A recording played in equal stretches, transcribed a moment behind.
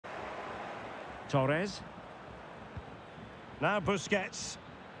Torres. Now Busquets.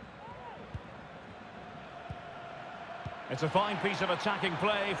 It's a fine piece of attacking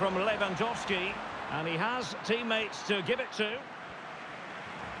play from Lewandowski, and he has teammates to give it to.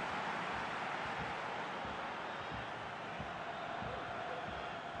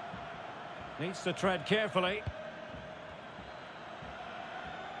 Needs to tread carefully.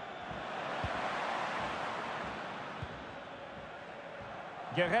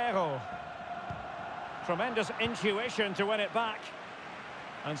 Guerrero. Tremendous intuition to win it back.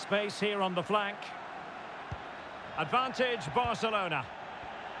 And space here on the flank. Advantage Barcelona.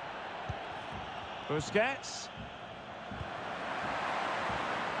 Busquets.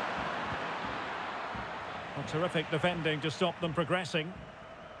 A terrific defending to stop them progressing.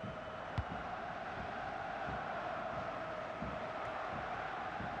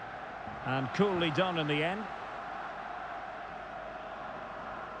 And coolly done in the end.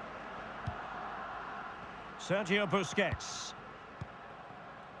 Sergio Busquets.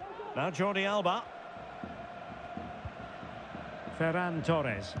 Now Jordi Alba. Ferran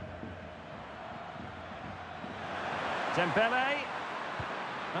Torres. Dembele.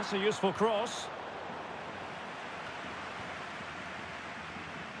 That's a useful cross.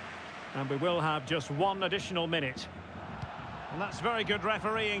 And we will have just one additional minute. And that's very good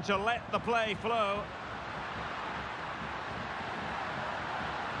refereeing to let the play flow.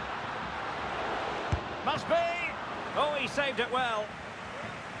 Must be! Oh, he saved it well.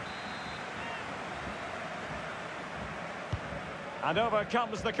 And over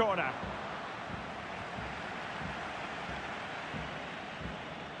comes the corner.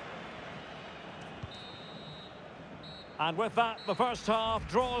 And with that, the first half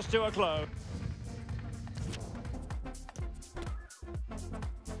draws to a close.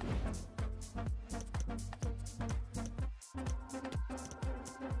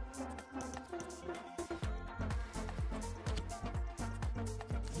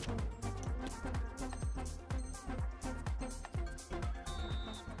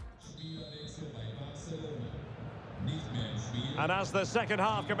 And as the second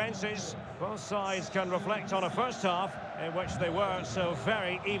half commences, both sides can reflect on a first half in which they were so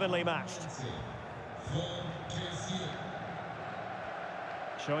very evenly matched.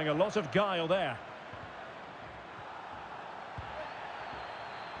 Showing a lot of guile there.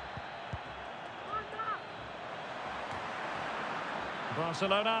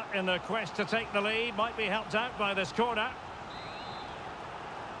 Barcelona in the quest to take the lead might be helped out by this corner.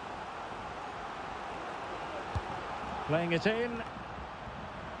 Playing it in.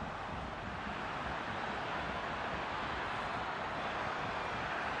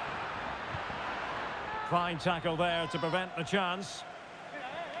 Fine tackle there to prevent the chance.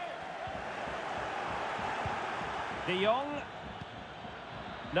 De Jong.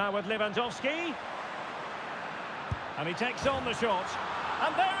 Now with Lewandowski. And he takes on the shot.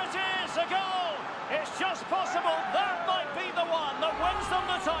 And there it is, a goal! It's just possible that might be the one that wins them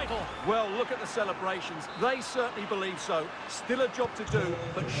the title. Well, look at the celebrations. They certainly believe so. Still a job to do,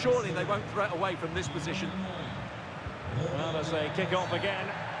 but surely they won't throw it away from this position. Well, as they kick off again,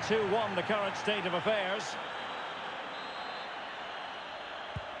 2-1 the current state of affairs.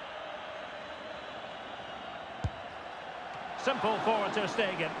 Simple for Ter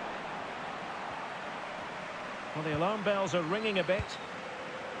Stegen. Well, the alarm bells are ringing a bit.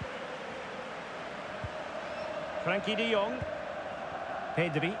 Frankie de Jong.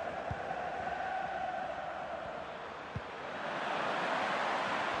 Pedri.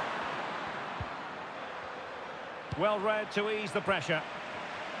 Well read to ease the pressure.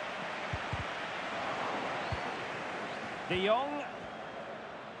 De Jong.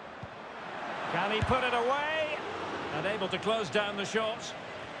 Can he put it away? And able to close down the shot.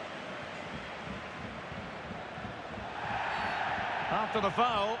 After the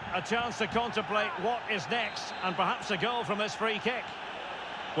foul, a chance to contemplate what is next, and perhaps a goal from this free kick.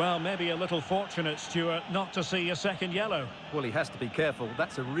 Well, maybe a little fortunate, Stuart, not to see a second yellow. Well, he has to be careful.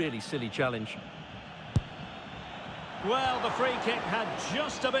 That's a really silly challenge. Well, the free kick had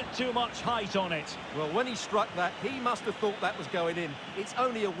just a bit too much height on it. Well, when he struck that, he must have thought that was going in. It's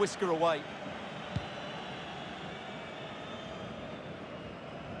only a whisker away.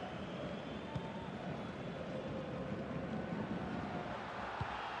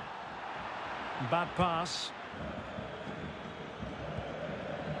 Bad pass.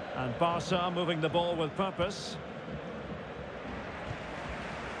 And Barca moving the ball with purpose.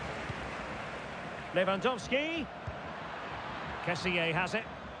 Lewandowski. Kessié has it.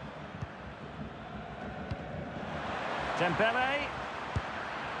 Dembele.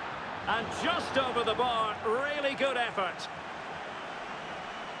 And just over the bar, really good effort.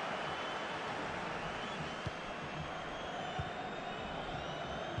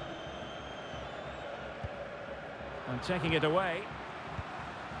 And taking it away.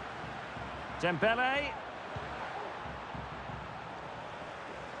 Dembele.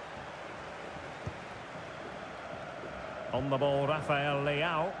 On the ball, Rafael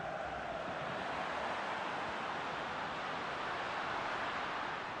Leao.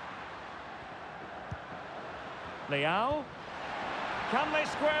 Leao. Can they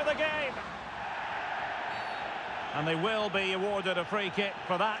square the game? And they will be awarded a free kick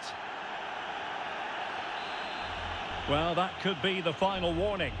for that. Well, that could be the final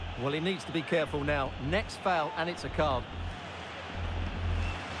warning. Well, he needs to be careful now. Next foul, and it's a card.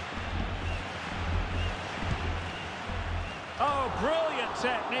 Oh, brilliant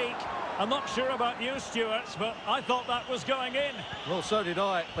technique. I'm not sure about you, Stuart, but I thought that was going in. Well, so did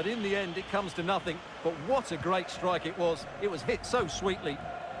I, but in the end, it comes to nothing. But what a great strike it was. It was hit so sweetly.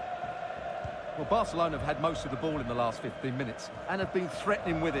 Well, Barcelona have had most of the ball in the last 15 minutes and have been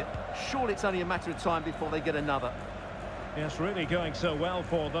threatening with it. Surely it's only a matter of time before they get another. Yes, really going so well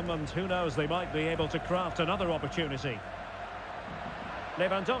for them, and who knows, they might be able to craft another opportunity.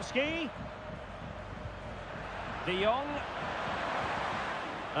 Lewandowski. De Jong.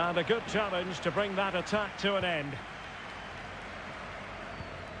 And a good challenge to bring that attack to an end.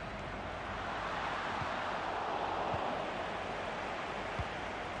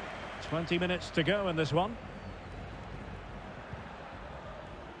 "20 minutes to go in this one.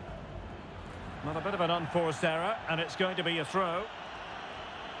 Not a bit of an unforced error, and it's going to be a throw.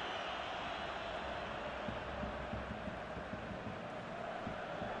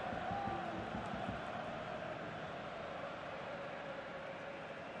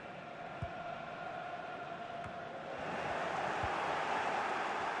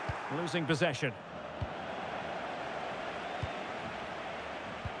 Losing possession.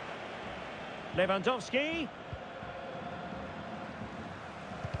 Lewandowski.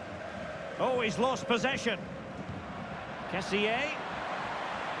 Oh, he's lost possession. Kessié.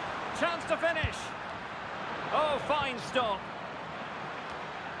 Chance to finish. Oh, fine stop.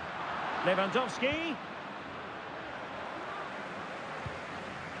 Lewandowski.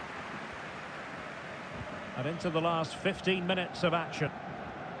 And into the last 15 minutes of action.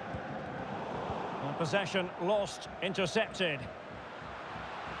 And possession lost, intercepted.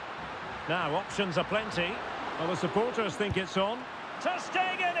 Now, options are plenty. Well, the supporters think it's on. Ter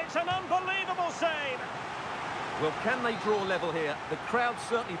Stegen, it's an unbelievable save. Well, can they draw level here? The crowd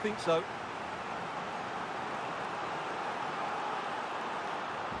certainly think so.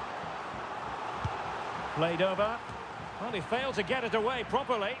 Played over. Well, he failed to get it away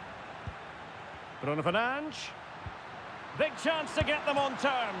properly. Bruno Fernandes. Big chance to get them on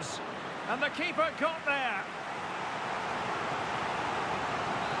terms. And the keeper got there.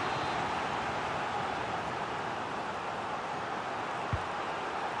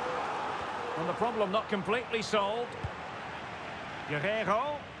 And the problem not completely solved.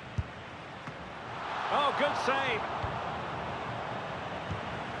 Guerreiro. Oh, good save.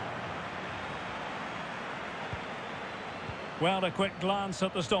 Well, a quick glance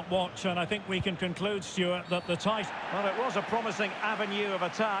at the stopwatch, and I think we can conclude, Stuart, that the Well, it was a promising avenue of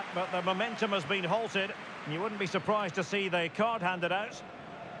attack, but the momentum has been halted. And you wouldn't be surprised to see the card handed out.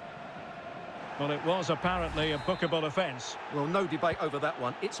 Well, it was apparently a bookable offence. Well, no debate over that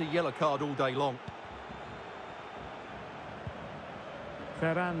one. It's a yellow card all day long.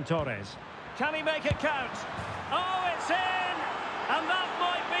 Ferran Torres. Can he make it count? Oh, it's in! And that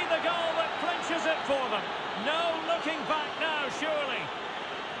might be the goal that clinches it for them. No looking back now, surely.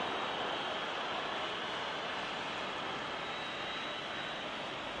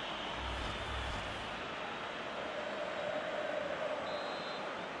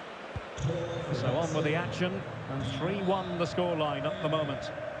 So on with the action, and 3-1 the scoreline at the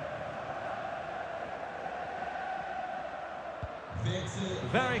moment.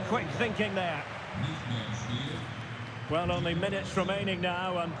 Very quick thinking there. Well, only minutes remaining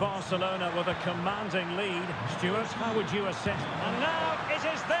now, and Barcelona with a commanding lead. Stuart, how would you assess? And now it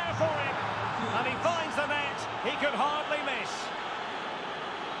is there for him, and he finds the net. He could hardly miss.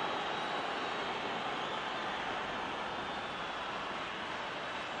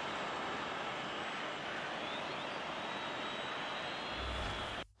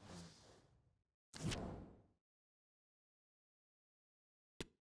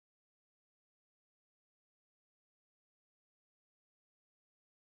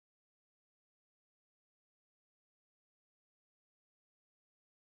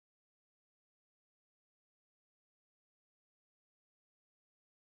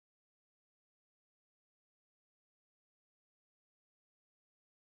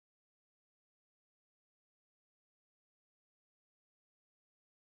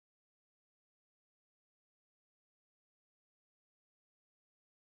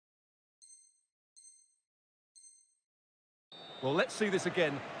 Well, let's see this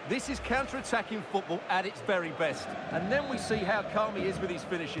again. This is counter-attacking football at its very best. And then we see how calm he is with his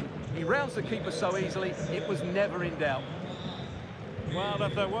finishing. He rounds the keeper so easily, it was never in doubt. Well,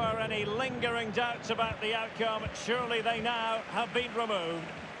 if there were any lingering doubts about the outcome, surely they now have been removed.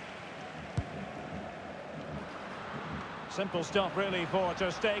 Simple stop, really, for Ter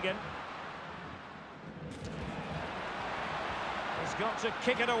Stegen. He's got to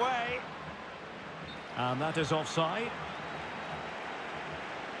kick it away. And that is offside.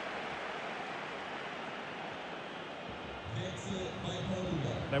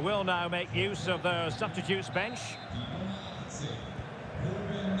 They will now make use of their substitutes bench.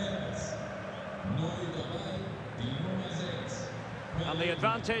 And the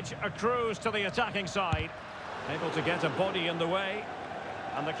advantage accrues to the attacking side. Able to get a body in the way.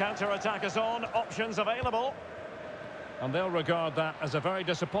 And the counter-attack is on, options available. And they'll regard that as a very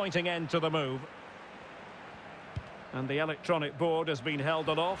disappointing end to the move. And the electronic board has been held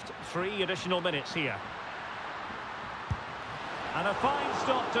aloft. 3 additional minutes here. And a fine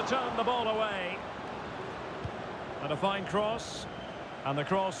stop to turn the ball away. And a fine cross. And the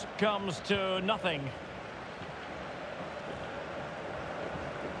cross comes to nothing.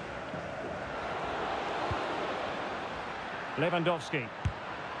 Lewandowski.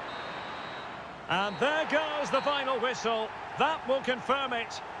 And there goes the final whistle. That will confirm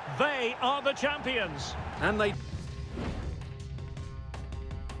it. They are the champions. And they...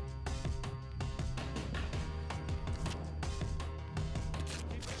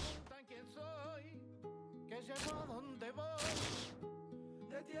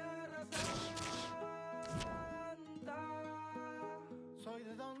 Soy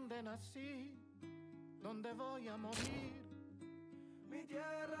de donde nací, donde voy a morir, mi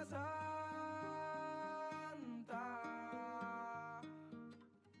tierra santa.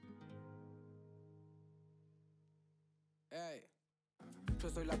 Hey. Yo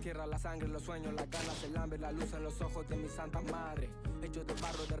soy la tierra, la sangre, los sueños, las ganas, el hambre, la luz en los ojos de mi santa madre. Hecho de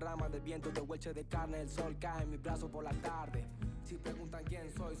barro, de rama, de viento, de hueche de carne, el sol cae en mi brazo por la tarde. Si preguntan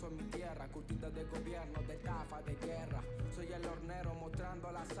quién soy mi tierra, curtida de gobierno, de estafa, de guerra. Soy el hornero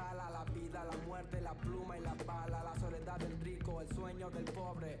mostrando la sala, la vida, la muerte, la pluma y la bala, la soledad del rico, el sueño del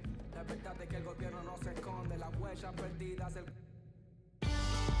pobre. La verdad es que el gobierno no se esconde, las huellas perdidas, el...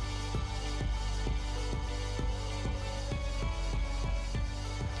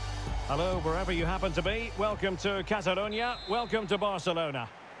 Hello, wherever you happen to be. Welcome to Catalonia. Welcome to Barcelona.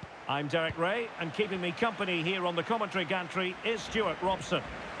 I'm Derek Ray, and keeping me company here on the commentary gantry is Stuart Robson.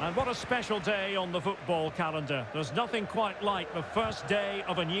 And what a special day on the football calendar. There's nothing quite like the first day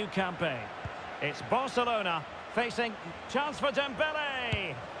of a new campaign. It's Barcelona facing chance for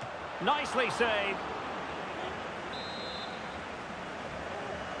Dembele. Nicely saved.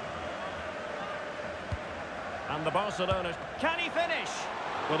 And the Barcelona, can he finish?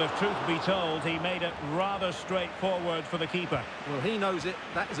 Well, if truth be told, he made it rather straightforward for the keeper. Well, he knows it.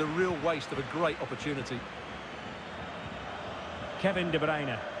 That is a real waste of a great opportunity. Kevin De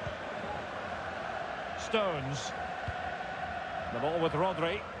Bruyne. Stones. The ball with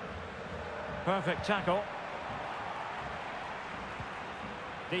Rodri. Perfect tackle.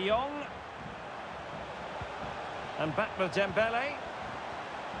 De Jong. And back with Dembele.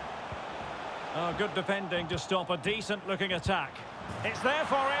 Oh, good defending to stop a decent-looking attack. It's there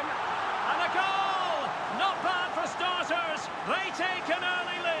for him. And a goal! Not bad for starters. They take an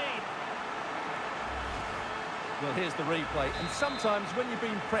early lead. Well, here's the replay. And sometimes when you're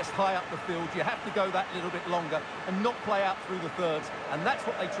being pressed high up the field, you have to go that little bit longer and not play out through the thirds. And that's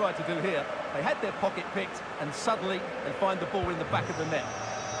what they tried to do here. They had their pocket picked, and suddenly they find the ball in the back of the net.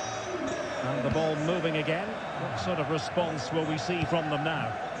 And the ball moving again. What sort of response will we see from them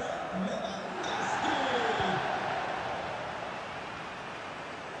now?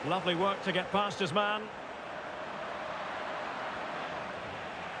 Lovely work to get past his man.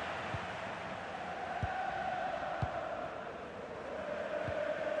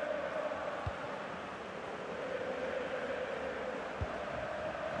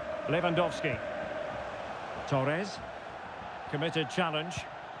 Lewandowski. Torres. Committed challenge.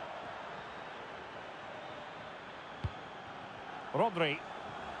 Rodri.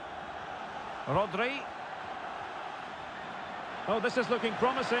 Rodri. Oh, this is looking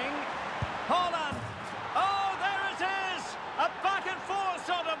promising. Haaland! Oh, there it is! A back-and-forth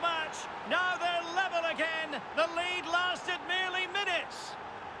sort of match. Now they're level again. The lead lasted merely minutes.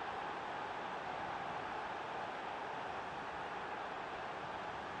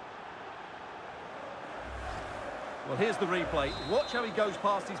 Well, here's the replay. Watch how he goes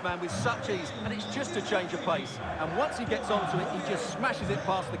past his man with such ease, and it's just a change of pace. And once he gets onto it, he just smashes it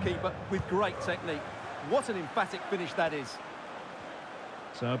past the keeper with great technique. What an emphatic finish that is.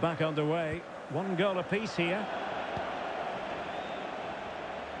 So back underway. One goal apiece here.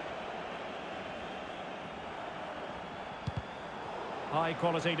 High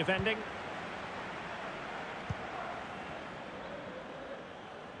quality defending.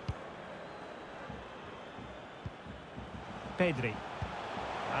 Pedri.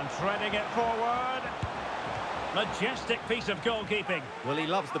 And threading it forward. Majestic piece of goalkeeping. Well, he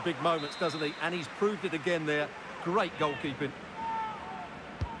loves the big moments, doesn't he? And he's proved it again there. Great goalkeeping.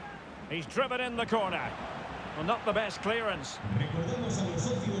 He's driven in the corner. Well, not the best clearance.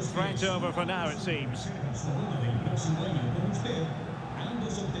 Threat over for now, it seems.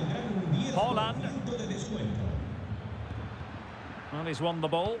 Holland. Well, he's won the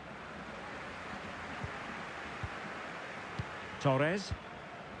ball. Torres.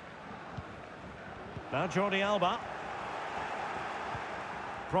 Now Jordi Alba.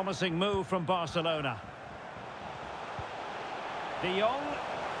 Promising move from Barcelona. De Jong.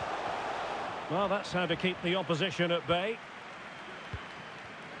 Well, that's how to keep the opposition at bay.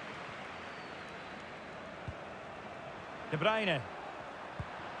 De Bruyne.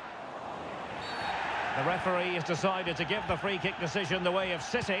 The referee has decided to give the free kick decision the way of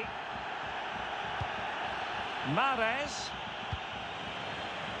City. Mahrez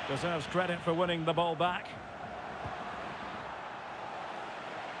deserves credit for winning the ball back.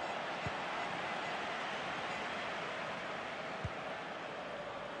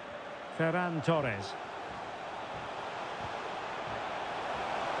 Ferran Torres.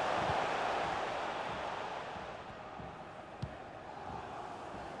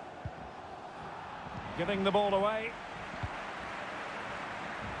 Giving the ball away.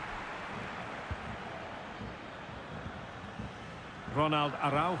 Ronald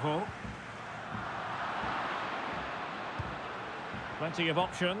Araujo. Plenty of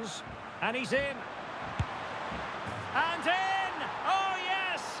options. And he's in. And in! Oh,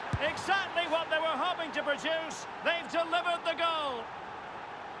 yes! Exactly what they were hoping to produce. They've delivered the goal.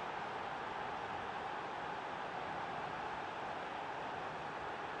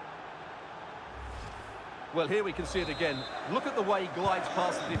 Well, here we can see it again. Look at the way he glides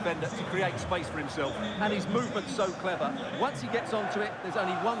past the defender to create space for himself. And his movement's so clever. Once he gets onto it, there's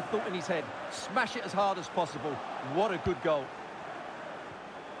only one thought in his head. Smash it as hard as possible. What a good goal.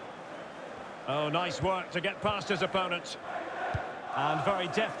 Oh, nice work to get past his opponent. And very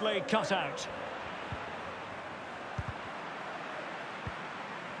deftly cut out.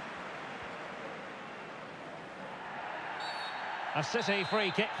 A City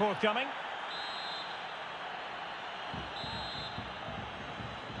free kick forthcoming.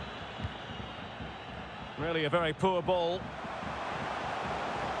 Really a very poor ball.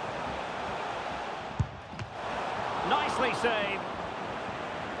 Nicely saved.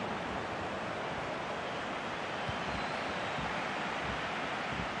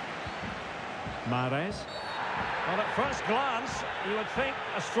 Mahrez. Well, at first glance, you would think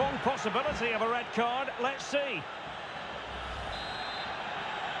a strong possibility of a red card. Let's see.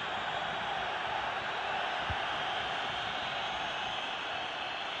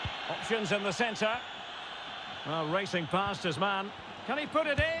 Options in the centre. Well, racing past his man. Can he put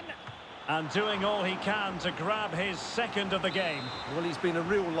it in? And doing all he can to grab his second of the game. Well, he's been a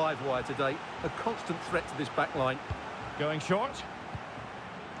real live wire today. A constant threat to this back line. Going short.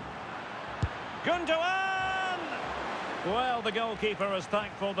 Gundogan! Well, the goalkeeper is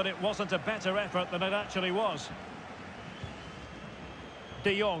thankful that it wasn't a better effort than it actually was.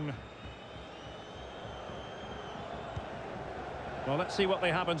 De Jong. Well, let's see what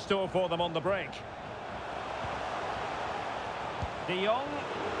they have in store for them on the break. De Jong.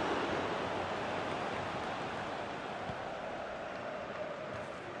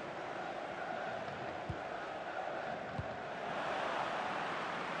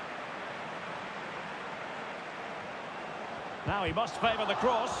 Now he must favour the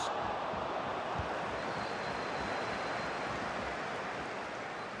cross.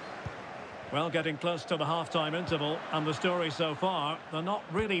 Well, getting close to the half-time interval, and the story so far, they're not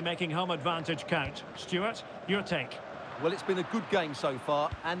really making home advantage count. Stuart, your take? Well, it's been a good game so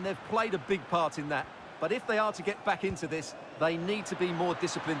far, and they've played a big part in that. But if they are to get back into this, they need to be more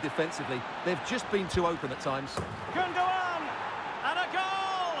disciplined defensively. They've just been too open at times. Gundogan! And a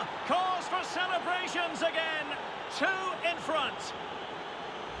goal! Cause for celebrations again. 2 in front.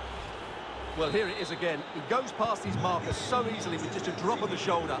 Well, here it is again. He goes past his marker so easily with just a drop of the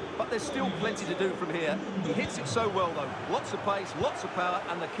shoulder. But there's still plenty to do from here. He hits it so well, though. Lots of pace, lots of power,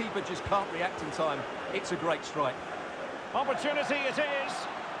 and the keeper just can't react in time. It's a great strike. Opportunity it is.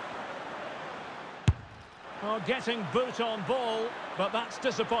 Oh, getting boot on ball, but that's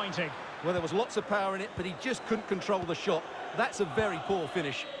disappointing. Well, there was lots of power in it, but he just couldn't control the shot. That's a very poor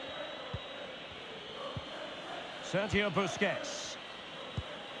finish. Sergio Busquets.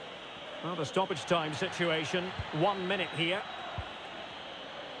 Well, the stoppage time situation. 1 minute here.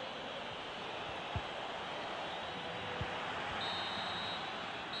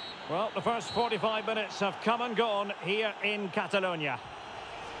 Well, the first 45 minutes have come and gone here in Catalonia.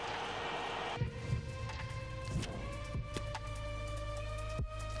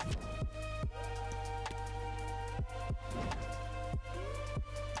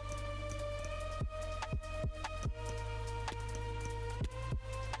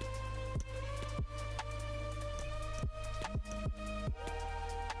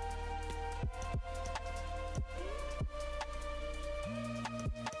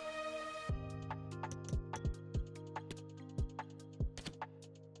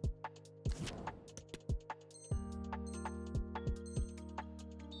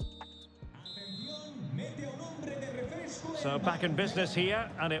 So back in business here,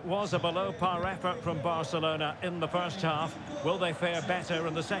 and it was a below-par effort from Barcelona in the first half. Will they fare better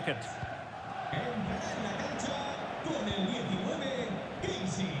in the second?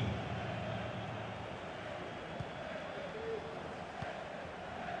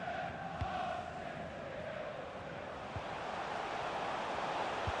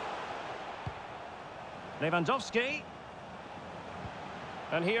 Lewandowski.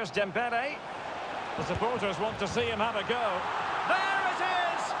 And here's Dembele. The supporters want to see him have a go. There it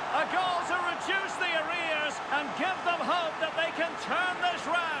is! A goal to reduce the arrears and give them hope that they can turn this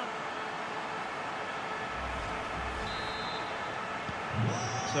round.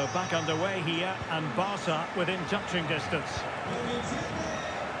 So back underway here, and Barca within touching distance.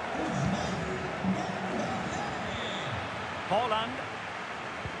 Haaland.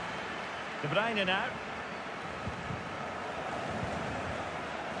 De Bruyne now.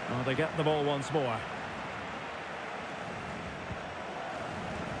 Well, they get the ball once more.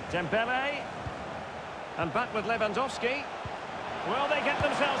 Dembele. And back with Lewandowski. Will they get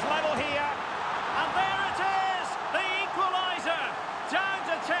themselves level here? And there it is! The equaliser! Down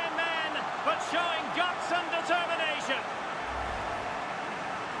to 10 men, but showing guts and determination.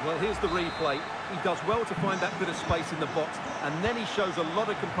 Well, here's the replay. He does well to find that bit of space in the box, and then he shows a lot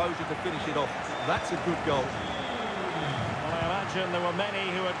of composure to finish it off. That's a good goal. I imagine there were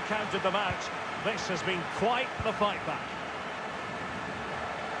many who had counted them out. This has been quite the fight back.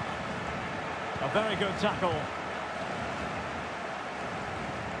 A very good tackle.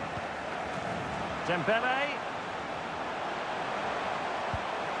 Dembele.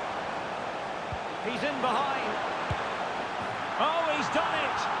 He's in behind. Oh, he's done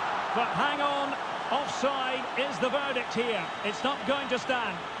it! But hang on, offside is the verdict here. It's not going to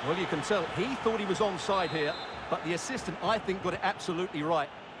stand. Well, you can tell he thought he was onside here, but the assistant, I think, got it absolutely right.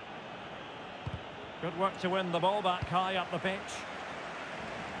 Good work to win the ball back high up the pitch.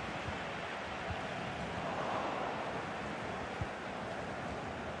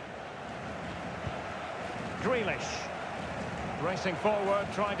 Grealish. Racing forward,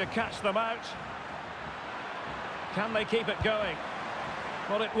 trying to catch them out. Can they keep it going?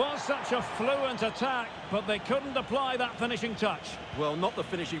 Well, it was such a fluent attack, but they couldn't apply that finishing touch. Well, not the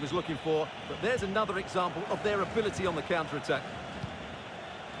finish he was looking for, but there's another example of their ability on the counter-attack.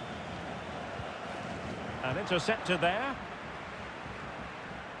 And intercepted there.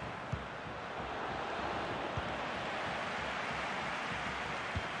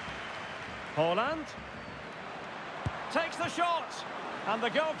 Haaland takes the shot, and the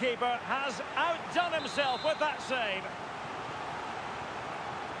goalkeeper has outdone himself with that save.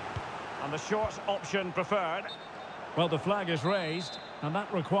 And the short option preferred. Well, the flag is raised, and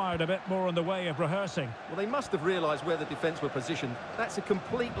that required a bit more in the way of rehearsing. Well, they must have realised where the defence were positioned. That's a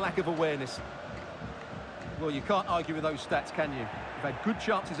complete lack of awareness. Well, you can't argue with those stats, can you? They've had good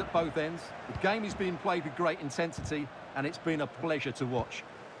chances at both ends. The game is being played with great intensity, and it's been a pleasure to watch.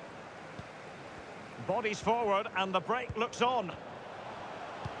 Bodies forward, and the break looks on.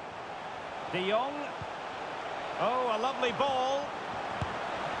 De Jong. Oh, a lovely ball.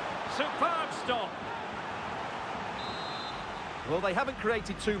 Superb stop. Well, they haven't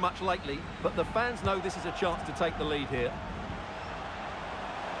created too much lately, but the fans know this is a chance to take the lead here.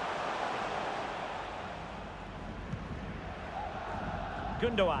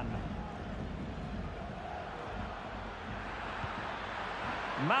 Gundogan.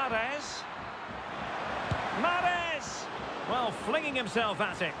 Mahrez. Mahrez! Well, flinging himself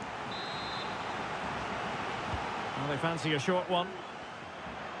at it. Well, they fancy a short one.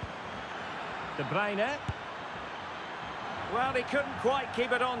 De Bruyne. Well, he couldn't quite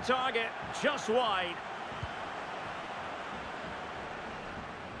keep it on target, just wide.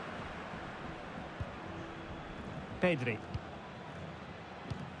 Pedri.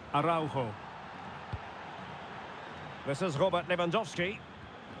 Araujo. This is Robert Lewandowski.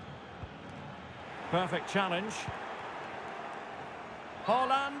 Perfect challenge.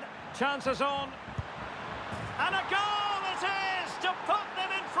 Haaland, chances on. And a goal it is to put them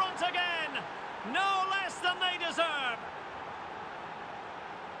in front again. No less than they deserve.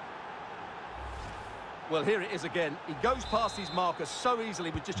 Well, here it is again. He goes past his marker so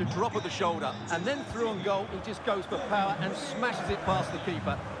easily with just a drop of the shoulder. And then through on goal, he just goes for power and smashes it past the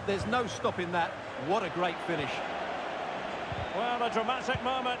keeper. There's no stopping that. What a great finish. Well, a dramatic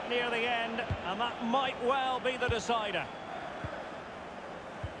moment near the end, and that might well be the decider.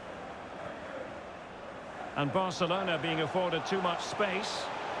 And Barcelona being afforded too much space.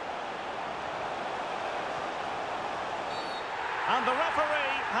 And the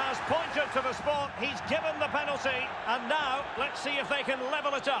referee has pointed to the spot. He's given the penalty. And now, let's see if they can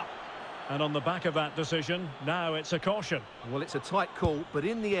level it up. And on the back of that decision, now it's a caution. Well, it's a tight call, but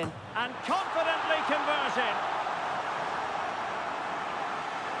in the end... And confidently converted.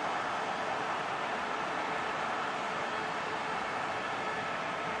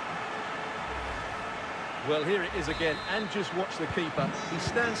 Well, here it is again, and just watch the keeper. He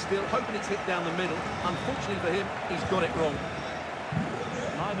stands still, hoping it's hit down the middle. Unfortunately for him, he's got it wrong.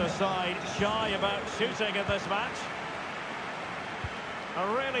 Neither side shy about shooting in this match. A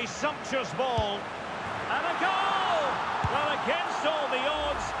really sumptuous ball. And a goal! Well, against all the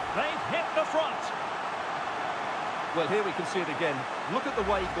odds, they've hit the front. Well, here we can see it again. Look at the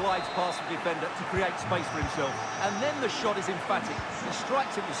way he glides past the defender to create space for himself. And then the shot is emphatic. He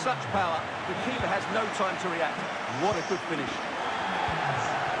strikes it with such power, the keeper has no time to react. What a good finish.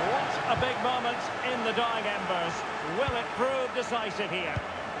 What a big moment in the dying embers. Will it prove decisive here?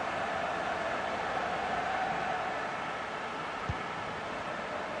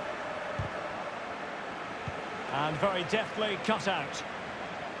 And very deftly cut out.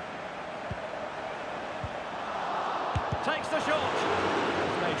 Takes the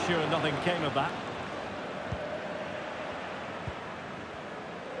shot. Make sure nothing came of that.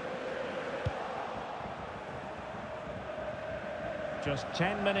 Just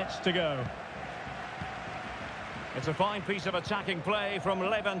 10 minutes to go. It's a fine piece of attacking play from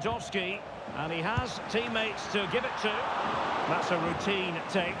Lewandowski, and he has teammates to give it to. That's a routine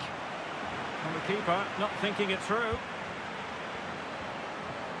take. And the keeper not thinking it through.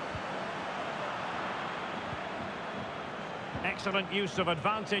 Excellent use of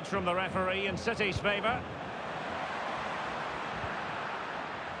advantage from the referee in City's favour.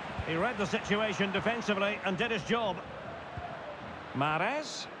 He read the situation defensively and did his job.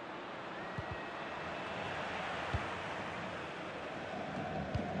 Mahrez.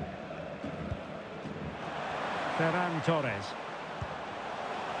 Ferran Torres.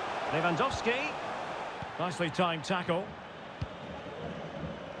 Lewandowski. Nicely timed tackle.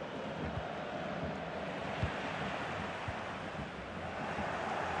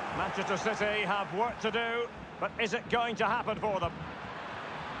 Manchester City have work to do, but is it going to happen for them?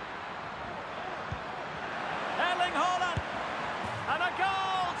 Erling Haaland! And a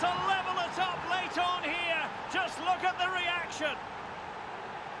goal to level it up late on here. Just look at the reaction.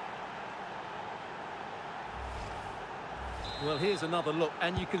 Well, here's another look,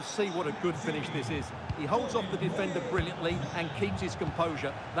 and you can see what a good finish this is. He holds off the defender brilliantly and keeps his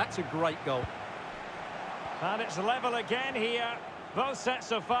composure. That's a great goal. And it's level again here. Both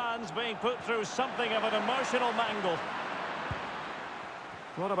sets of fans being put through something of an emotional mangle.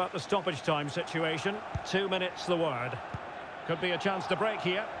 What about the stoppage time situation? 2 minutes the word. Could be a chance to break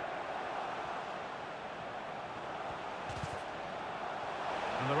here.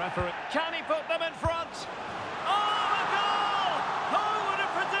 And the referee... Can he put them in front? Oh, the goal! Who would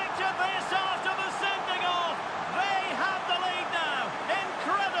have predicted this after the sending off? They have the lead now.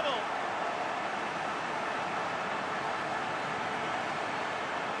 Incredible!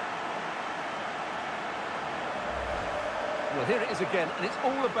 Well, here it is again, and it's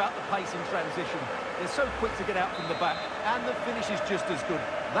all about the pace in transition. They're so quick to get out from the back, and the finish is just as good.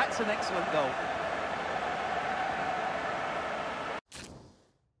 That's an excellent goal.